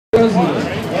Okay,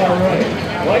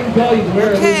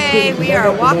 we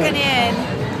are walking in.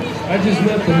 I just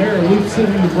met the mayor of Leaf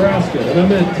City, Nebraska, and I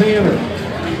met Tanner.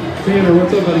 Tanner,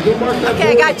 what's up, buddy? Go mark that.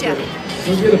 Okay, I got you.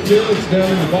 Go get a pin that's down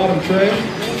in the bottom tray.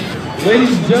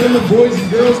 Ladies and gentlemen, boys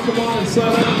and girls, come on and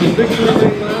sign up to Victory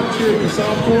Lane Lounge here at the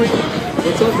South Point.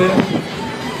 What's up, man?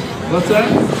 What's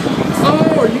that?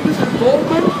 Oh, are you Mr.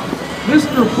 Boltman?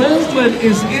 Mr. Boltman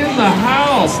is in the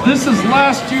house. This is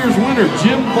last year's winner,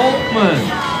 Jim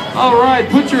Boltman. All right,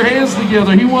 put your hands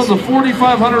together. He won the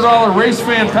 $4,500 race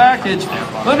fan package.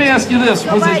 Let me ask you this.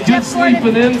 Was it good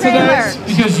sleeping in today?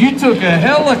 Because you took a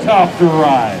helicopter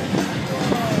ride.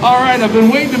 All right, I've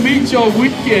been waiting to meet you all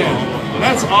weekend.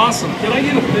 That's awesome. Can I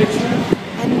get a picture?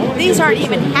 And these aren't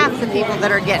even half the people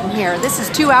that are getting here. This is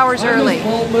 2 hours early.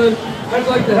 Boltman, I'd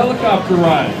like the helicopter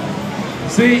ride.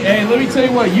 See, hey, let me tell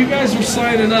you what. You guys are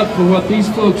signing up for what these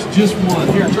folks just won.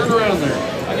 Here, turn around there.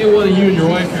 I'll get one of you and your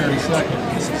wife here in a second.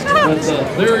 But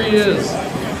there he is,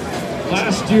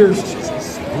 last year's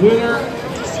winner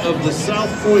of the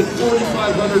South Point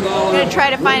 $4,500. I'm going to try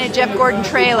to find a Jeff Gordon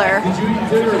trailer. Did you eat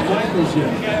dinner at Michael's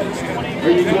yet?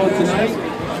 Are you going tonight?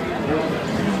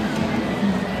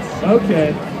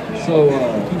 Okay. So,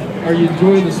 are you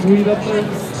enjoying the suite up there?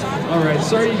 All right.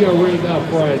 Sorry you got rained out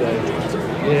Friday.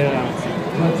 Yeah.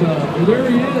 But there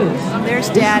he is. There's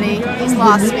Daddy. He's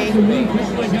lost me.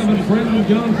 Just like having Brendan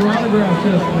Gunn for autograph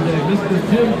yesterday. Mr.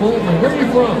 Jim Boltman. Where are you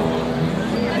from?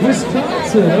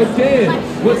 Wisconsin. Okay.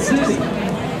 What city?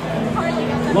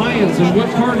 Lyons. And what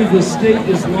part of the state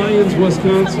is Lyons,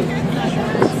 Wisconsin?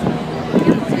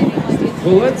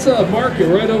 Well, let's mark it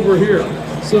right over here.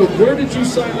 So where did you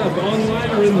sign up? Online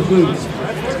or in the booth?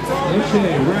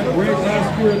 Okay. Right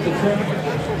last year at the track.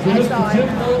 So Mr. Jim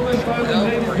Boltman finally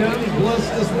made it down. He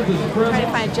blessed us with his present. Trying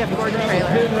to find a Jeff Gordon trailer.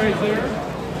 Right there.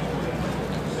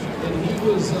 And he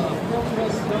was from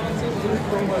Wisconsin. He's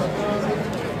from Wisconsin.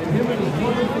 And him and his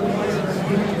wonderful wife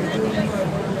are doing.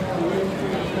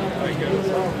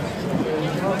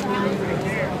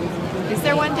 Is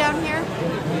there one down here? I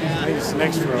think it's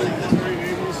next row.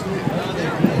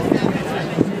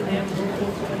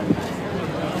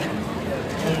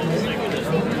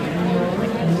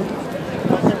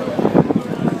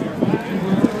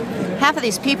 Half of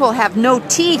these people have no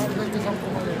teeth.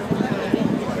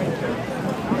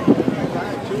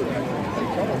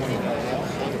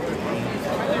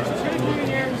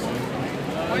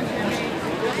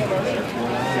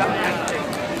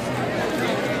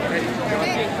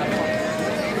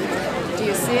 Do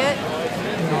you see it?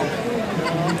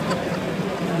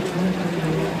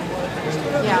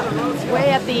 Yeah, it's way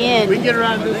at the end. We can get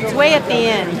around this. It's way at the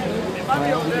end.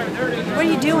 What are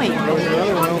you doing?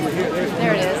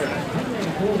 There it is.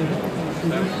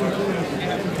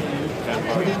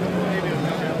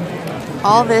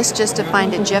 All this just to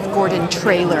find a Jeff Gordon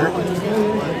trailer.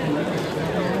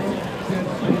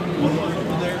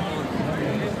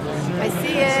 I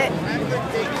see it.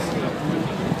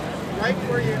 Right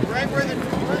where the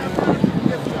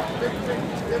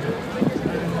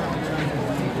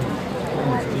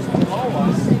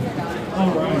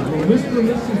All right, well, Mr. and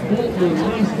Mrs. Boltman,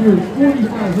 last year's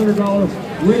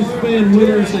 $4,500 race fan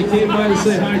winners. They came by to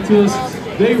say hi to us.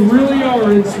 They really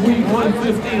are in Suite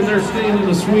 150, and they're staying in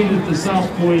the suite at the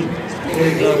South Point.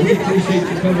 And we appreciate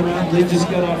you coming out. They just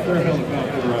got off their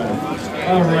helicopter ride.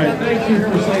 All right, thank you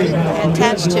for saying hi.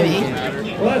 Attached to me.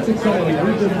 Well, that's exciting.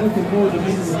 We've been looking forward to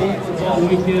meeting the Boltmans all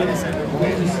weekend. We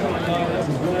just stopped by. That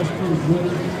was last year's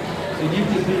winner, and you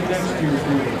can be next year's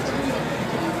winner.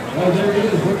 Oh, there it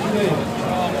is. What's your name?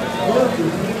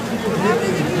 How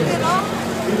did you get off?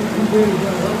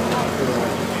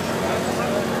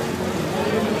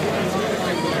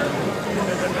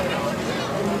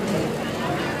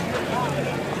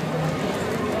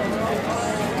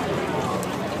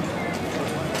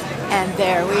 And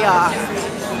there we are.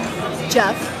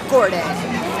 Jeff Gordon.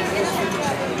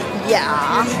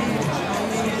 Yeah.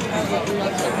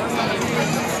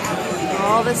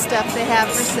 All the stuff they have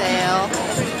for sale.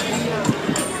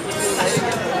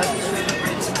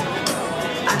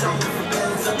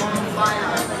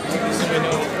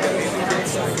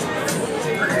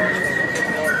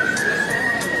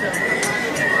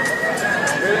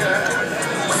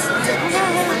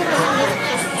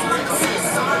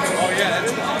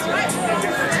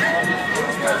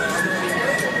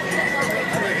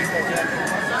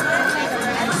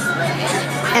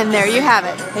 And there you have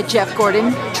it, a Jeff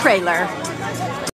Gordon trailer.